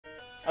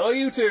Hello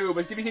YouTube,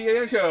 it's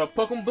Dbtgamer Show,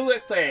 Pokemon Blue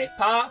Let's Play,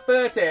 Part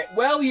 30.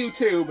 Well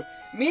YouTube,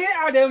 me and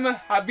Adam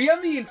have been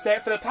on the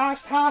internet for the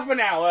past half an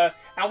hour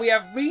and we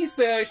have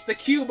researched the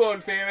Cubone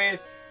theory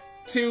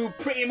to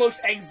pretty much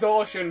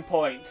exhaustion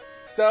point.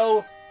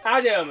 So,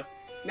 Adam,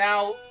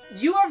 now,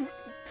 you have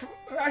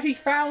actually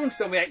found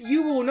something that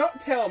you will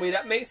not tell me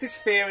that makes this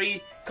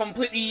theory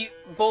completely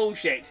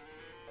bullshit.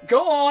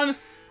 Go on,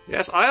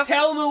 yes, I have.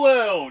 Tell the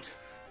world.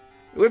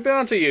 We've been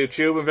onto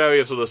YouTube and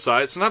various other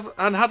sites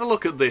and had a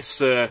look at this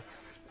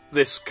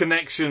this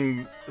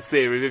connection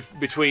theory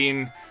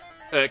between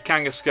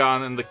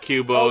Kangaskhan and the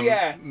Cubone. Oh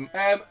yeah,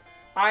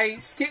 I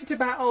skipped a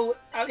battle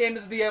at the end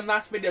of the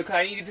last video because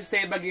I needed to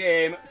save my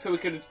game so we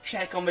could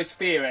check on this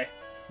theory.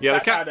 Yeah,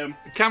 the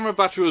camera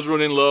battery was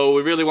running low.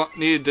 We really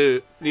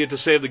needed to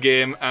save the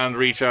game and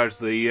recharge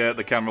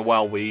the camera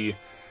while we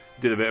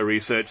did a bit of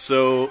research.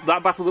 So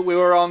that battle that we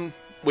were on,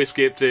 we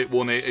skipped it,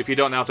 won it. If you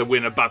don't know how to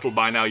win a battle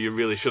by now, you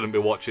really shouldn't be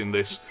watching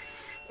this.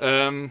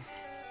 Anyway,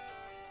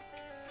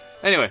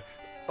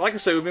 like I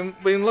say,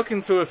 we've been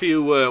looking through a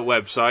few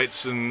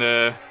websites and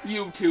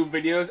YouTube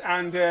videos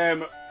and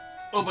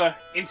other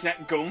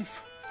internet gumph.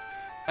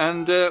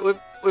 And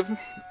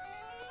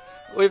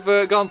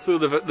we've gone through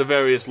the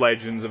various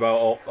legends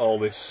about all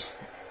this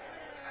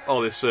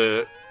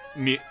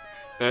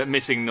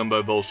missing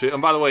number bullshit.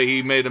 And by the way,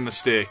 he made a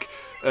mistake.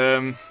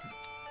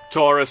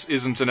 Taurus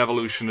isn't an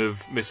evolution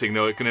of Missing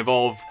No. It can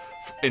evolve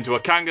into a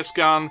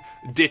Kangaskhan,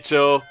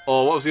 Ditto,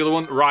 or what was the other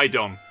one?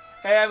 Rhydon.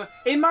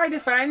 In my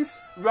defense,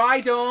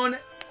 Rhydon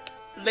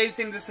lives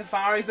in the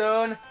Safari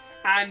Zone,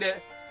 and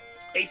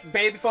its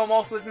baby form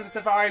also lives in the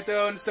Safari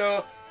Zone,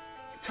 so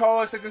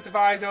Taurus lives in the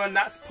Safari Zone,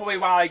 that's probably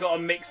why I got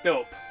them mixed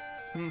up.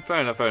 Fair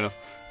enough, fair enough.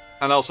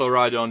 And also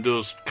Rhydon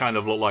does kind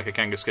of look like a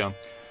Kangaskhan.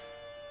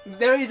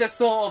 There is a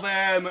sort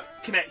of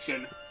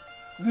connection.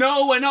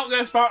 No, we're not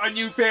going to start a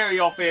new theory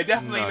off here.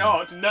 Definitely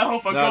not. No,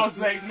 for God's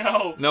sake,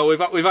 no. No, we've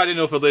had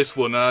enough of this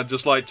one. I'd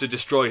just like to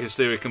destroy his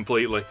theory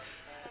completely.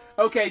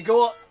 Okay,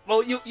 go on.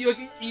 Well, you're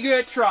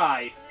gonna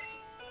try.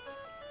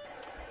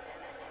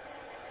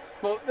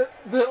 But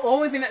the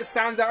only thing that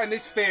stands out in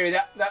this theory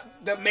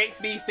that makes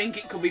me think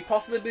it could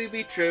possibly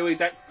be true is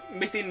that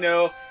Missing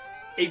No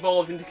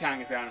evolves into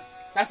Kangaskhan.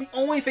 That's the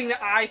only thing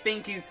that I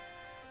think is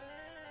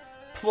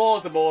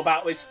plausible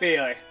about this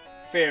theory.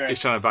 He's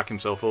trying to back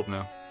himself up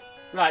now.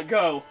 Right,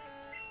 go.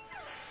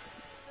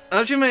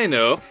 As you may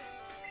know,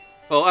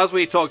 well, as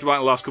we talked about in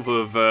the last couple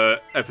of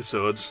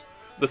episodes,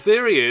 the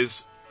theory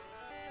is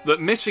that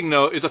Missing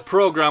No is a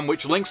program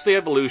which links the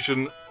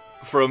evolution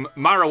from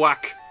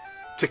Marowak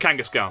to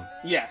Kangaskhan.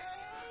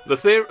 Yes. The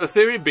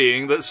theory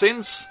being that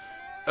since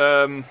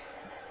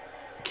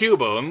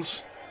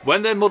Cubones,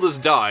 when their mothers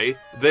die,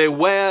 they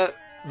wear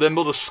their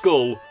mother's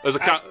skull as a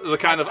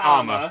kind of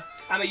armour.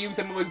 And they use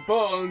their mother's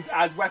bones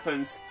as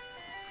weapons.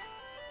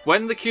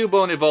 When the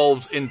Cubone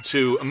evolves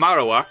into a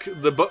Marowak,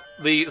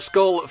 the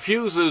skull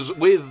fuses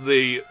with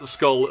the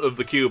skull of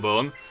the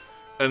Cubone,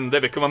 and they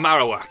become a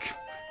Marowak.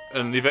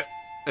 And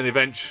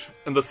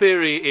the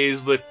theory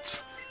is that...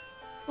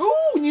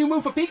 Ooh, new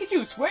move for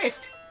Pikachu,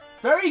 Swift!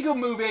 Very good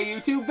move here,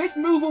 YouTube. This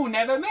move will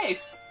never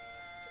miss.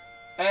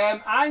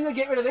 I'm going to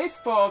get rid of this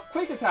for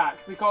Quick Attack,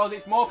 because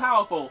it's more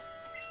powerful.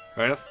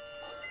 Fair enough.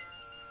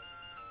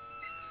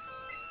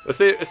 The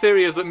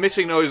theory is that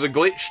Missing No is a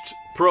glitched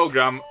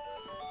program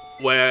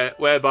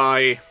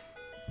whereby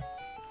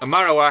a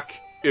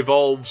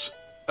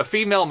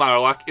female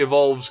Marowak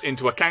evolves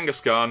into a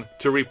Kangaskhan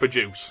to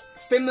reproduce.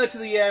 Similar to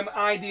the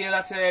idea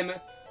that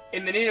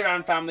in the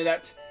Nidoran family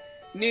that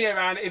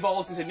Nidoran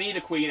evolves into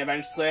Nidoqueen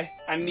eventually,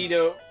 and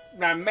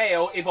Nidoran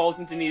male evolves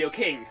into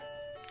Nidoking.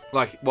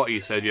 Like what you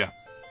said, yeah.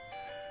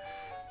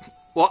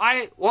 What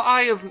I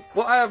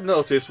have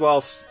noticed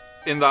whilst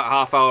in that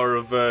half hour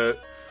of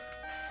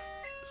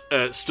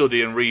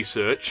study and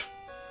research.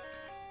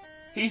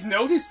 He's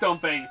noticed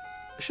something.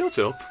 Shut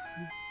up.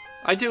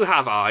 I do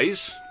have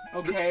eyes.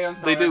 Okay, I'm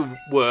sorry. They do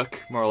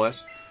work, more or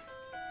less.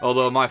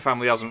 Although my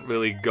family hasn't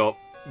really got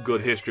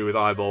good history with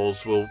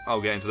eyeballs. I'll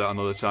get into that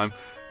another time.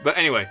 But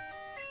anyway.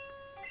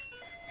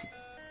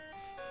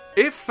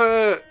 If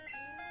a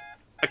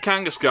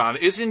Kangaskhan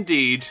is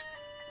indeed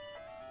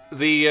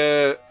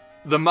the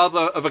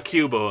mother of a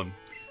Cubone,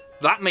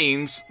 that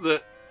means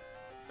that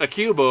a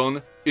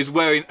Cubone is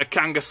wearing a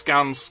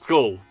Kangaskhan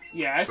skull.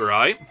 Yes.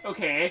 Right?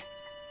 Okay.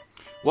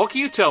 What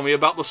can you tell me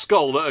about the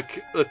skull that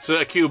a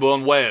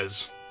Cubone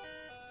wears?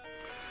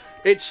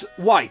 It's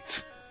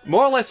white.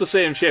 More or less the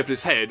same shape as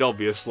its head,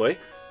 obviously.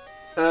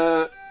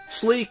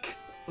 Sleek.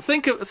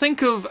 Think of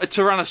a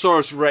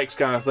Tyrannosaurus Rex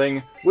kind of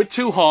thing, with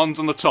two horns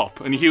on the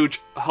top and huge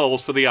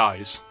holes for the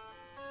eyes.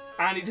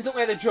 And it doesn't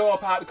wear the jaw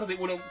apart because it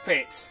wouldn't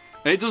fit.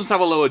 And it doesn't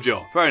have a lower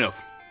jaw. Fair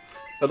enough.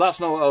 But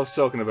that's not what I was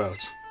talking about.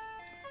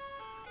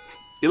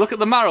 You look at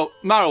the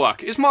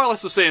Marowak. It's more or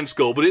less the same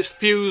skull, but it's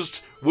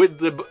fused with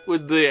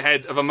the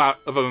head of a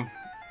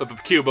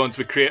Cubone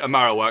to create a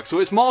Marowak. So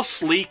it's more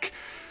sleek.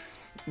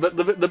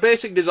 The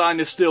basic design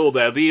is still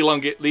there. The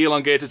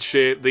elongated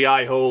shape, the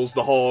eye holes,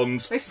 the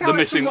horns. They sound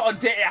like some sort of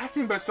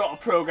Dbtgamer sort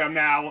of program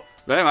now.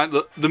 Bear in mind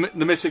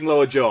the missing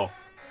lower jaw.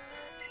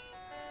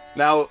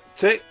 Now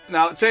take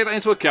that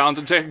into account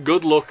and take a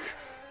good look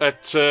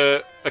at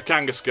a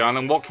Kangaskhan,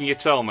 and what can you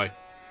tell me?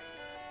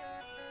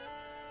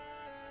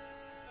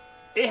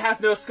 It has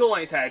no skull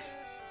on its head.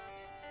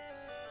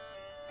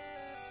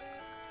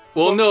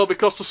 Well, no,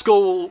 because the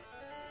skull...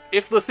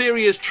 If the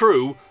theory is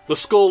true, the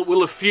skull will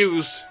have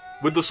fused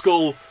with the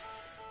skull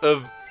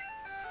of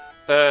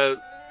the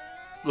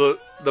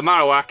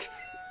Marowak,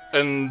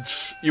 and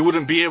you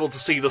wouldn't be able to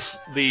see the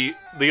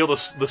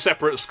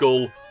separate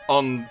skull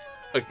on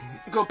a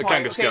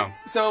Kangaskhan. Okay,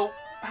 so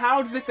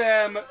how does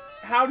a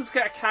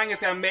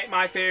Kangaskhan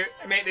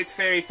make this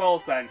theory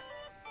false then?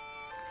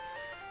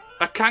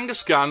 A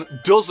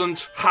Kangaskhan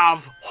doesn't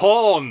have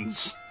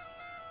horns.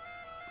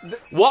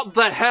 What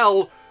the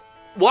hell?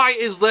 Why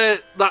is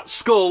that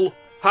skull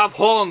have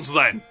horns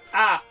then?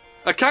 A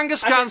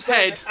Kangaskhan's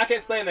head... I can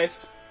explain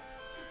this.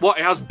 What,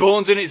 it has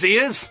bones in its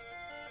ears?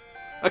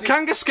 A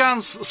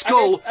Kangaskhan's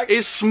skull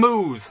is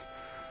smooth.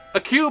 A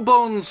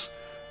Cubone's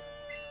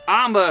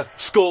armour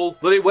skull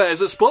that it wears,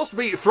 that's supposed to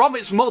be from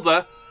its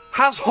mother,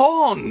 has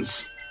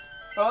horns.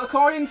 Well,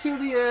 according to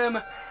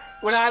the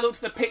when I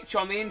looked at the picture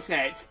on the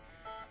internet,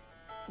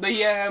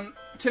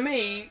 to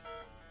me,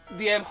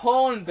 the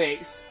horn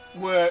bits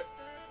were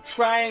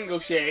triangle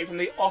shaped from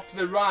the off to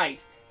the right.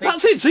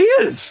 That's its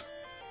ears.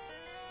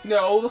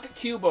 No, look at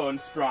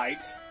Cubone's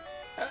sprite.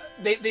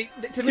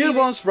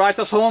 Cubone's sprite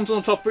has horns on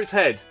the top of its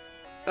head.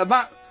 Let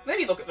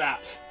me look at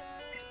that.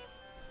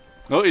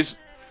 Oh, he's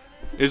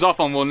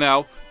off on one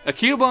now. A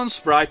Cubone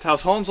sprite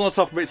has horns on the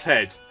top of its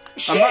head.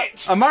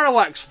 Shit! A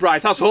Marowak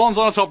sprite has horns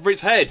on the top of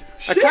its head.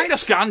 Shit. A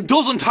Kangaskhan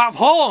doesn't have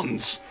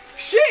horns!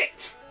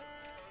 Shit!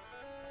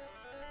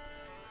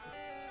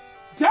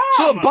 Damn!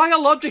 So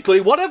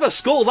biologically, whatever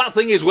skull that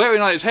thing is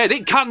wearing on its head,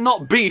 it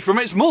cannot be from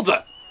its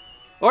mother.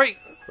 Or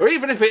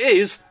even if it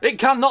is, it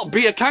cannot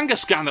be a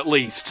Kangaskhan at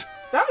least.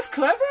 That was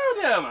clever,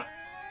 Adam.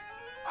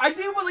 I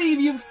do believe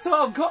you've sort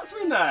of got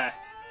something there.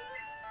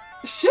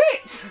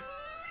 Shit!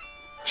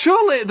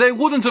 Surely they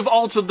wouldn't have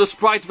altered the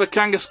sprite of a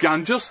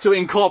Kangaskhan just to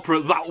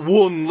incorporate that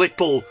one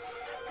little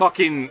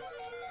fucking...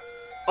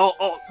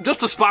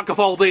 just to spark up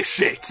all this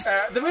shit.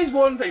 There is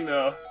one thing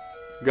though.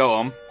 Go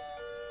on.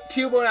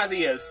 Cubone has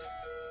ears.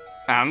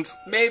 And?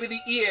 Maybe the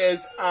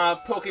ears are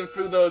poking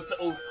through those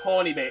little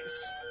horny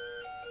bits.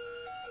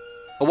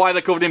 Or why are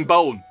they covered in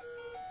bone?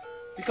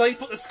 Because he's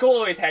put the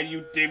skull on his head,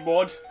 you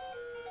dimwad.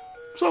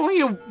 So when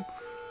you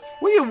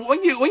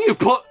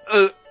put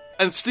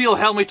a steel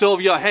helmet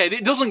over your head,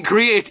 it doesn't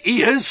create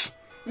ears.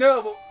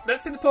 No, but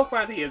let's say the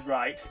Pokemon has ears,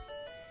 right?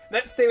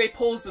 Let's say he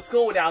pulls the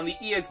skull down, the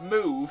ears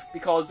move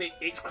because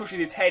it crushes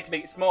his head to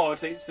make it smaller,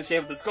 so it's the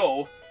shape of the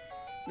skull.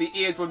 The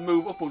ears would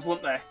move upwards,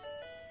 wouldn't they?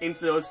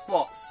 Into those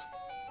slots.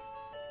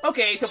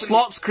 Okay, so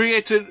slots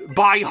created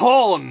by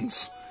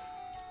horns.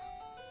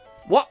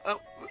 What?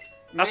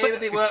 Maybe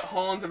they weren't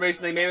horns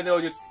originally. Maybe they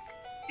were just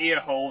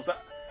ear holes.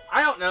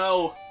 I don't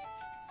know.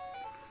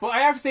 But I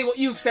have to say, what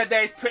you've said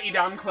there is pretty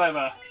damn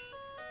clever.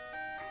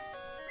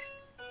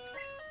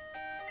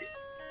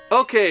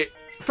 Okay,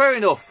 fair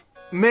enough.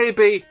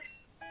 Maybe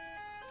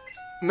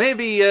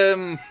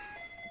a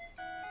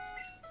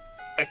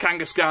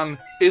Kangaskhan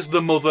is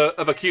the mother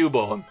of a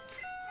Cubone.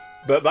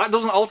 But that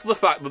doesn't alter the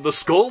fact that the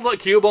skull that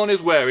Cubone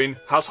is wearing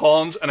has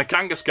horns and a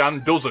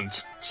Kangaskhan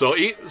doesn't. So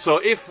if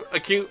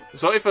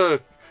a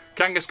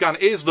Kangaskhan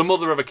is the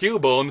mother of a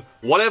Cubone,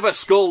 whatever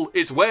skull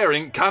it's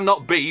wearing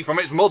cannot be from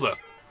its mother.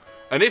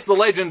 And if the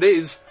legend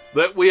is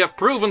that we have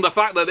proven the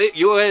fact that it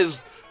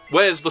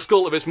wears the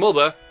skull of its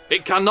mother,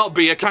 it cannot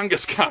be a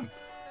Kangaskhan.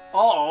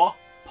 Or,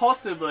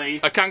 possibly...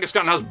 a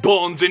Kangaskhan has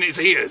bones in its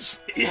ears.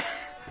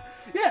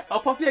 Yeah,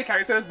 or possibly a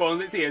Kangaskhan has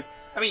bones in its ears.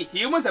 I mean,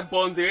 humans have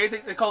bones in their ears.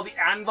 They're called the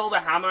anvil, the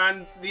hammer,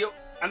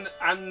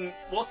 and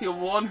what's the other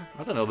one?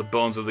 I don't know the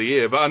bones of the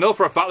ear, but I know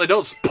for a fact they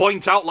don't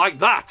point out like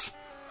that.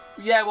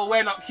 Yeah, well,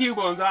 we're not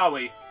Cubones, are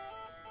we?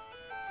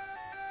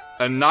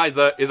 And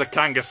neither is a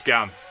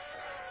Kangaskhan.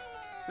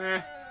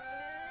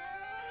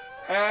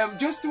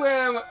 Just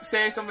to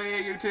say something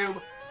here, YouTube.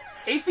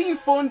 It's been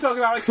fun talking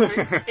about his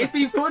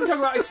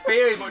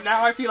theory, but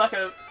now I feel like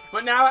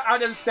But now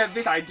Adam said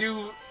this, I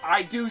do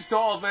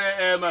sort of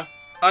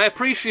I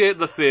appreciate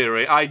the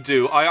theory. I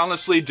do. I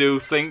honestly do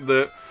think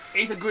that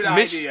it's a good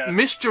idea.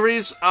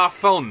 Mysteries are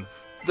fun.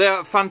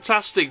 They're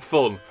fantastic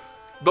fun.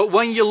 But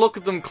when you look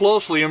at them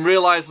closely and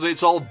realise that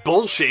it's all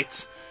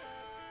bullshit,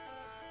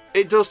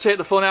 it does take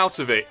the fun out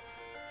of it.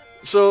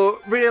 So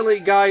really,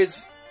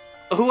 guys,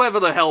 whoever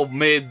the hell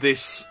made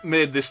this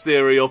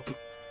theory up,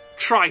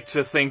 try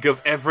to think of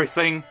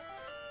everything.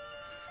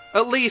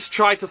 At least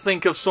try to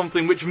think of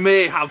something which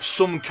may have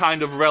some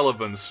kind of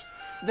relevance.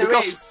 There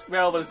is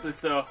relevance to this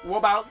though. What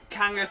about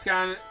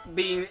Kangaskhan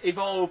being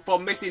evolved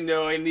from Missing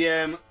No in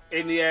the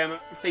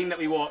thing that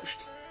we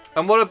watched?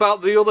 And what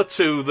about the other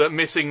two that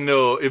Missing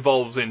No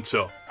evolves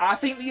into? I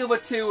think the other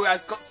two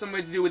has got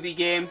something to do with the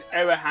game's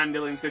error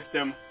handling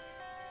system.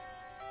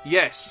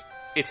 Yes,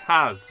 it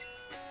has.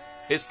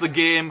 It's the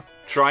game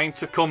trying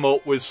to come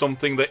up with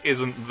something that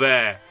isn't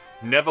there.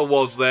 Never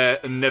was there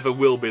and never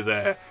will be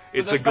there.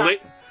 It's a glitch.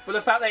 But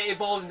the fact that it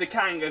evolves into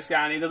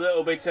Kangaskhan is a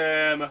little bit,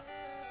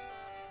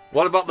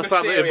 What about the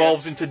fact that it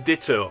evolves into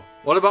Ditto?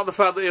 What about the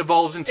fact that it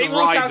evolves into Rhydon? It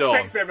wants to have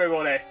sex with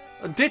everybody.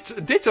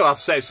 Ditto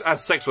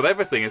has sex with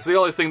everything. It's the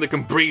only thing that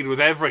can breed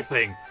with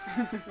everything.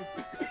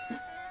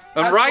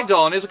 And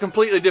Rhydon is a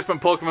completely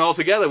different Pokemon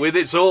altogether, with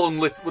its own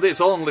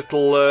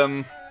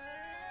little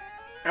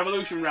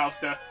evolution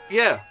roster.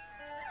 Yeah.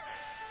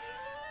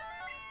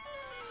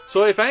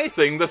 So if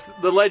anything,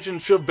 the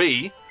legend should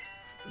be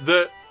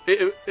that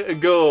it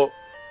go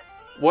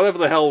whatever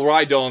the hell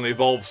Rhydon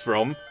evolves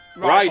from,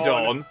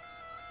 Rhydon,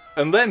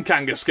 and then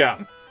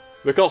Kangaskhan,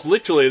 because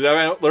literally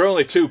they're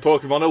only 2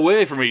 Pokemon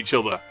away from each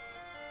other.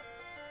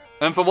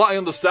 And from what I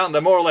understand,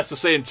 they're more or less the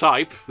same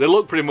type. They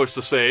look pretty much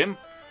the same.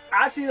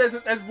 Actually,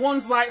 there's one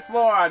slight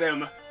flaw,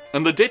 Adam.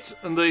 And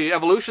the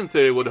evolution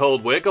theory would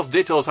hold weight, because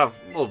Dittos have,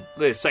 well,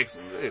 they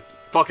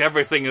fuck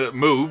everything that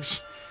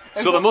moves.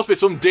 So there must be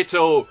some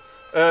Ditto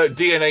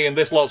DNA in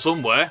this lot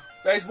somewhere.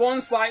 There's one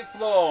slight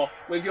flaw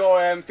with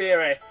your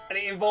theory, and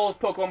it involves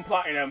Pokemon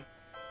Platinum.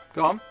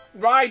 Go on.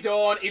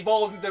 Rhydon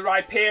evolves into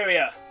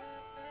Rhyperior.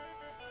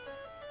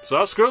 So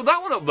I screwed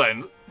that one up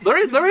then.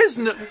 There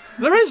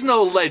is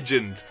no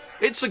legend.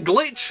 It's a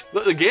glitch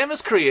that the game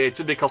has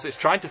created because it's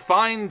trying to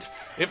find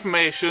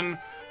information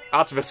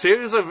out of a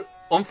series of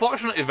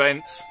unfortunate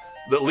events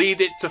that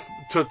lead it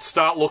to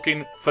start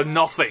looking for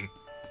nothing.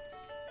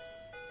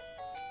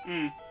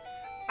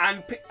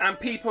 And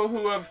people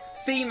who have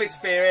seen this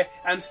theory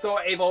and saw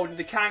it evolve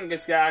into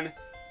Kangaskhan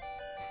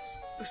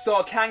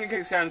saw a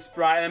Kangaskhan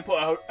sprite and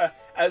put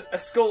a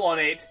skull on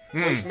it,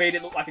 which made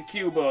it look like a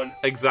Cubone.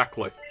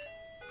 Exactly.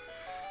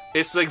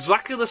 It's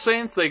exactly the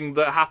same thing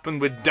that happened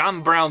with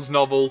Dan Brown's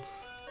novel,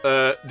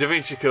 Da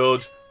Vinci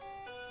Code,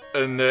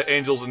 and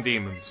Angels and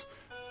Demons.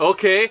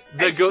 Okay,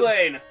 they're good.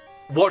 Explain.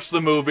 Watch the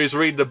movies,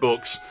 read the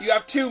books. You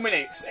have 2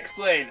 minutes.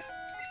 Explain.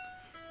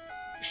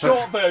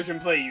 Short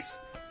version, please.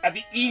 And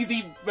the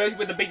easy version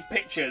with the big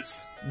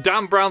pictures.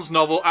 Dan Brown's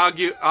novel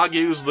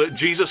argues that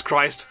Jesus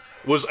Christ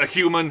was a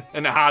human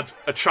and had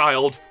a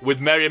child with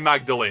Mary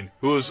Magdalene,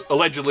 who was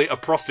allegedly a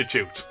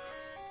prostitute.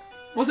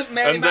 Wasn't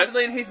Mary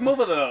Magdalene his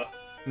mother, though?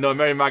 No,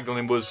 Mary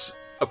Magdalene was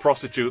a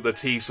prostitute that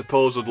he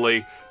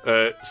supposedly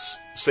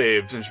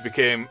saved, and she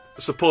became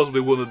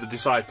supposedly one of the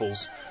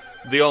disciples,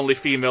 the only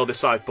female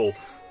disciple.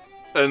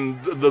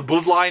 And the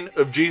bloodline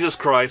of Jesus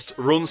Christ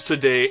runs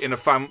today in a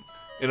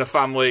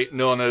family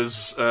known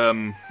as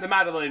the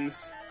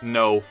Madeleines.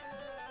 No.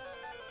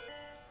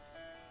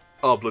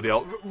 Oh bloody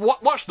hell!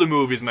 Watch the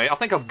movies, mate. I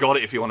think I've got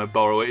it. If you want to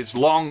borrow it, it's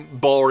long,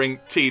 boring,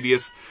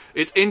 tedious.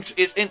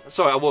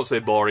 Sorry, I won't say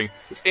boring.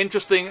 It's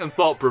interesting and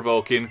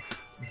thought-provoking.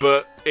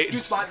 But it's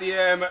just like the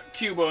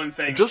Cubone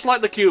thing. Just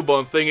like the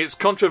Cubone thing, it's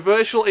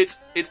controversial. It's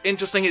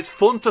interesting. It's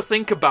fun to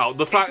think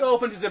about. It's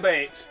open to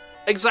debate.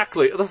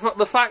 Exactly.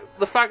 The fact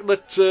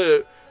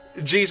that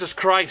Jesus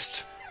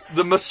Christ,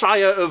 the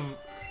Messiah of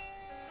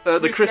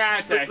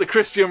the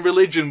Christian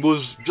religion,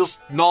 was just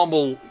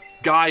normal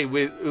guy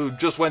who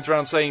just went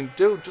around saying,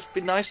 "Dude, just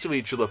be nice to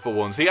each other for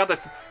once." He had a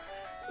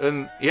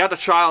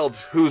child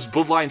whose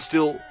bloodline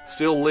still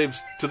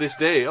lives to this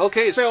day.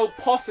 Okay, still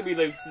possibly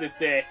lives to this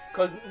day,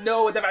 because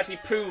no one's ever actually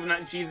proven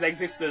that Jesus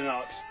existed or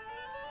not.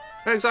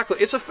 Exactly.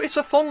 It's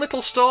a fun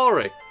little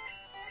story.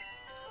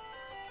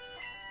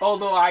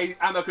 Although I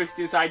am a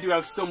Christian, so I do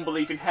have some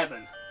belief in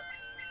heaven.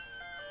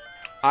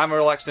 I'm a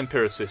relaxed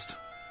empiricist.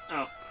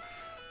 Oh.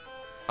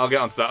 I'll get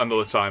onto that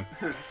another time.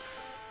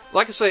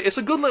 Like I say, it's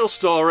a good little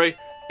story.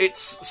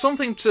 It's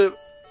something to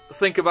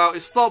think about.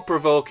 It's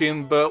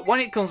thought-provoking, but when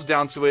it comes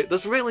down to it,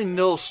 there's really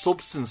no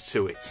substance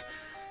to it.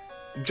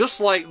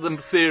 Just like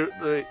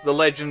the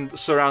legend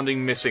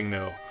surrounding Missing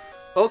No.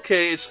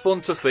 Okay, it's fun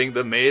to think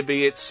that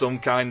maybe it's some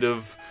kind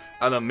of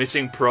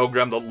missing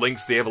program that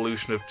links the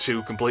evolution of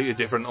 2 completely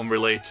different,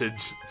 unrelated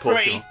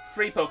Pokemon.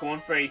 Three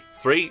Pokemon, three.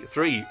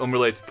 Three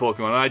unrelated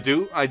Pokemon.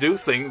 And I do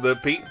think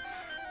that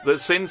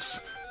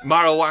since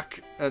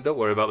Marowak, don't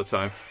worry about the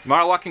time.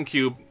 Marowak and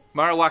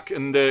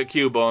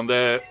Cubone,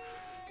 they're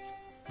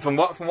from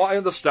what I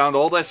understand,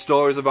 all their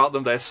stories about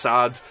them, they're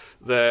sad,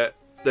 they're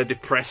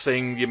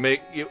depressing.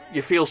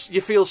 You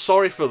feel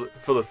sorry for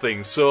the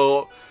things.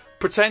 So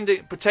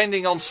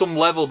pretending on some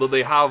level that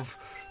they have,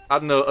 I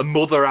don't know, a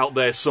mother out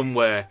there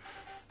somewhere,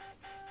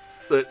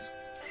 that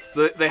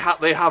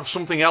they have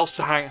something else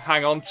to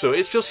hang on to.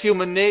 It's just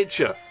human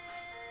nature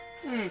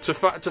to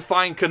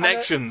find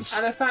connections.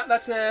 And the fact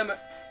that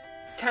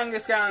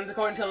Kangaskhan's,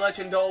 according to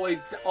legend,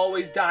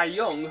 always die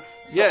young.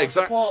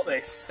 Support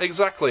this.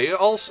 Exactly. It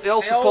all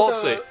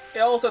supports it. It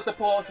also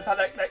supports the fact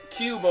that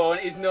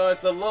Cubone is known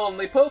as the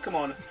lonely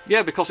Pokemon.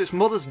 Yeah, because its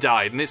mother's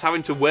died and it's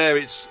having to wear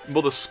its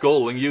mother's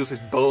skull and use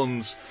its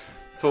bones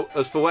for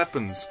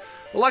weapons.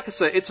 Well, like I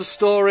say, it's a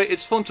story.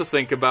 It's fun to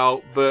think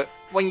about, but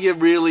when you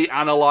really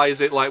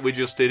analyse it like we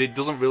just did, it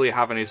doesn't really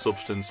have any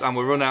substance, and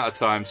we're run out of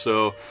time.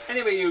 So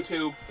anyway,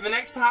 YouTube, in the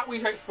next part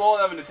we explore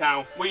Lavender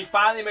Town. We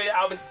finally made it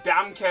out of this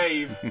damn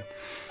cave.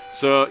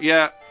 So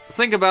yeah,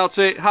 think about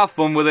it, have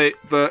fun with it,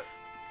 but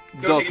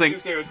don't take it too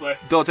seriously.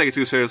 Don't take it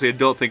too seriously, and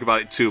don't think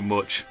about it too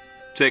much.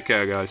 Take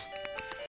care, guys.